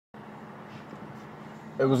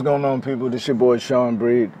Hey, what's going on, people? This your boy Sean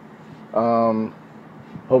Breed.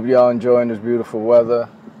 Hope y'all enjoying this beautiful weather.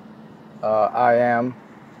 I am.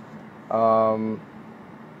 Um,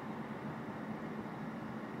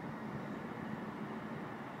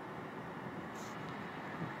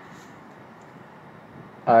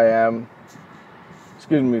 I am.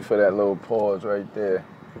 Excuse me for that little pause right there.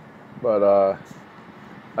 But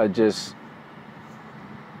I just,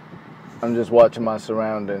 I'm just watching my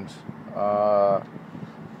surroundings. Uh,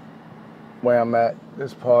 where I'm at,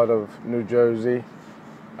 this part of New Jersey.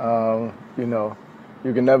 You know,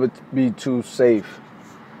 you can never be too safe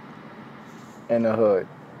in the hood.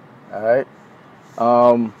 All right.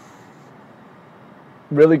 Um,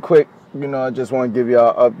 Really quick, I just want to give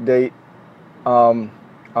y'all an update. Um,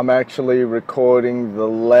 I'm actually recording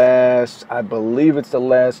I believe it's the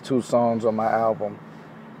last two songs on my album.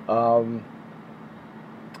 Um,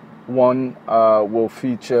 One will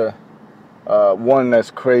feature one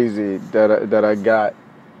that's crazy that I got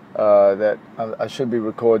that I should be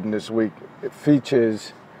recording this week. It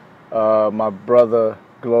features my brother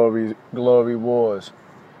Glory Wars.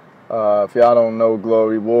 If y'all don't know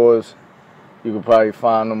Glory Wars, you can probably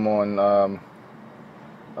find them on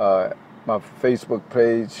my Facebook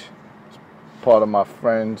page. It's part of my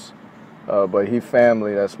friends, but he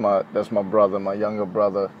family. That's my brother, my younger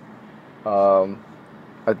brother. I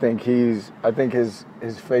think his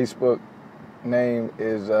Facebook name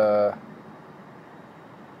is I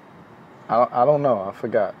don't know, I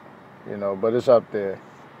forgot, but it's up there.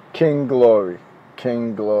 King Glory.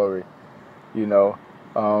 You know.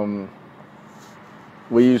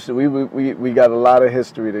 We got a lot of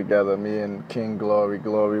history together, me and King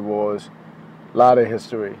Glory Wars. A lot of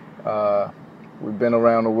history. We've been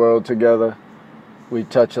around the world together. We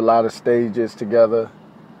touch a lot of stages together.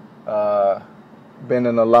 Been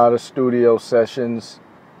in a lot of studio sessions,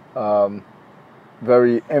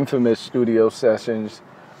 very infamous studio sessions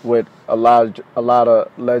with a lot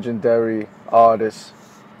of legendary artists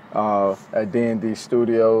at D&D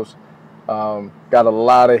Studios. Got a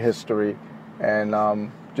lot of history,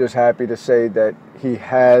 and just happy to say that he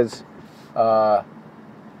has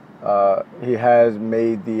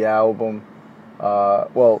made the album.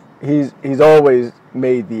 Well, he's always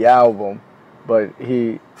made the album, but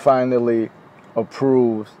he finally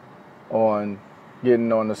approved on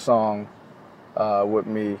getting on the song with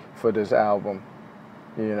me for this album.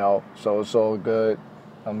 So it's all good.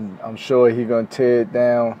 I'm sure he gonna tear it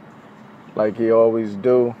down like he always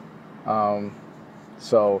do.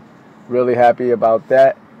 So really happy about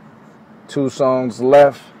that. 2 songs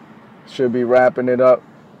left. Should be wrapping it up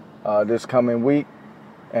this coming week,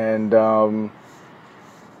 and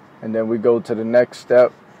then we go to the next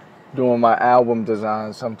step, doing my album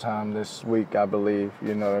design sometime this week, I believe.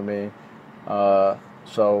 You know what I mean?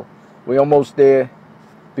 So we almost there.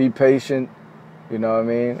 Be patient. You know what I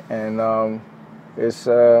mean? And it's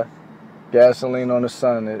gasoline on the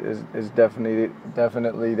sun. It's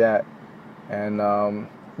definitely that. And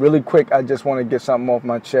really quick, I just want to get something off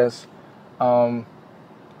my chest. There's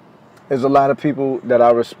a lot of people that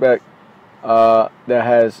I respect that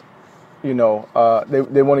has,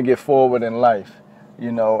 they want to get forward in life,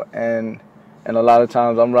 and a lot of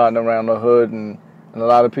times I'm riding around the hood, and a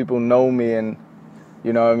lot of people know me, and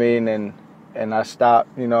you know what I mean, and I stop,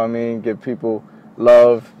 give people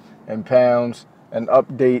love and pounds and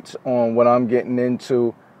updates on what I'm getting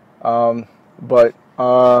into, but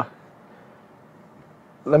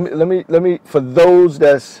let me for those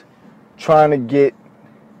that's trying to get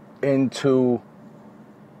into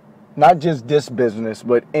not just this business,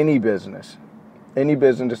 but any business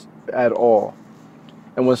at all.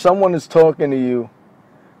 And when someone is talking to you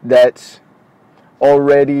that's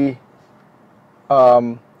already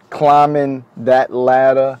climbing that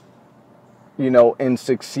ladder, and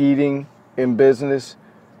succeeding in business,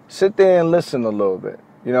 sit there and listen a little bit.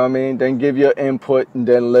 You know what I mean? Then give your input and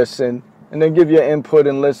then listen. And then give your input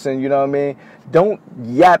and listen, you know what I mean? Don't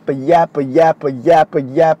yappa.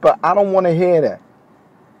 I don't want to hear that.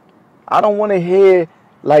 I don't want to hear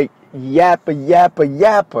like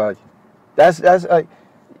yappa. That's like,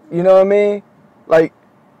 you know what I mean? Like,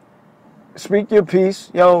 speak your piece,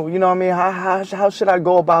 you know what I mean? How should I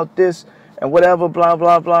go about this and whatever, blah,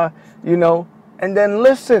 blah, blah, and then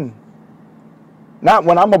listen. Not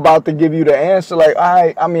when I'm about to give you the answer, like,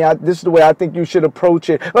 this is the way I think you should approach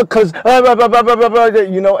it, because,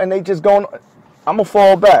 and they just going, I'm going to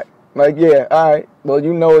fall back. Like, yeah, all right, well,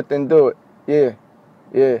 you know it, then do it. Yeah,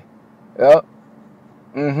 yep,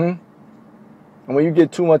 and when you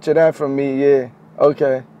get too much of that from me, yeah,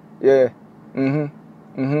 okay, yeah,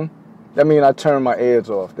 that means I turn my ears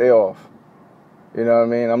off. They off. You know what I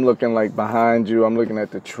mean? I'm looking like behind you. I'm looking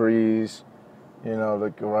at the trees, you know, the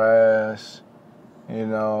grass, you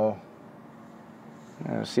know.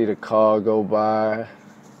 I see the car go by.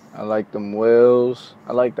 I like them wheels.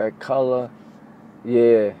 I like that color.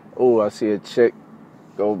 Yeah. Oh, I see a chick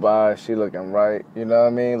go by. She looking right. You know what I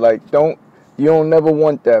mean? Like, you don't never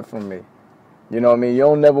want that from me. You know what I mean? You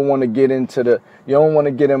don't never want to get you don't want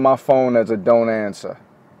to get in my phone as a don't answer.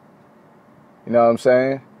 You know what I'm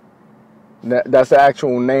saying? That's the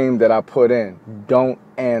actual name that I put in. Don't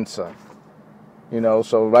answer. You know,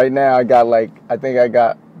 so right now I think I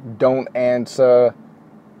got don't answer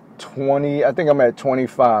 20. I think I'm at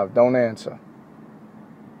 25. Don't answer.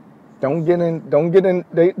 Don't get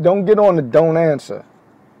on the don't answer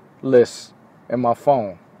list in my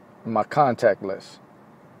phone, in my contact list.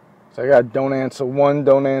 So I got don't answer 1,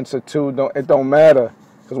 don't answer 2, it don't matter.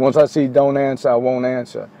 Because once I see don't answer, I won't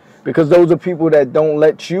answer. Because those are people that don't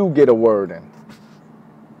let you get a word in.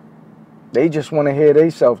 They just want to hear they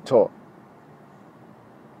self-talk.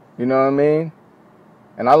 You know what I mean?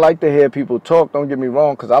 And I like to hear people talk, don't get me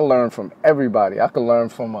wrong, because I learn from everybody. I could learn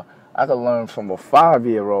from a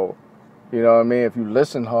 5-year-old. You know what I mean? If you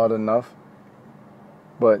listen hard enough.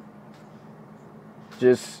 But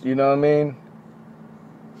just, you know what I mean?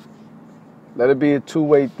 Let it be a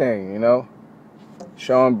two-way thing, you know?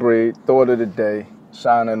 Sean Breed, thought of the day,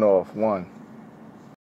 signing off. 1.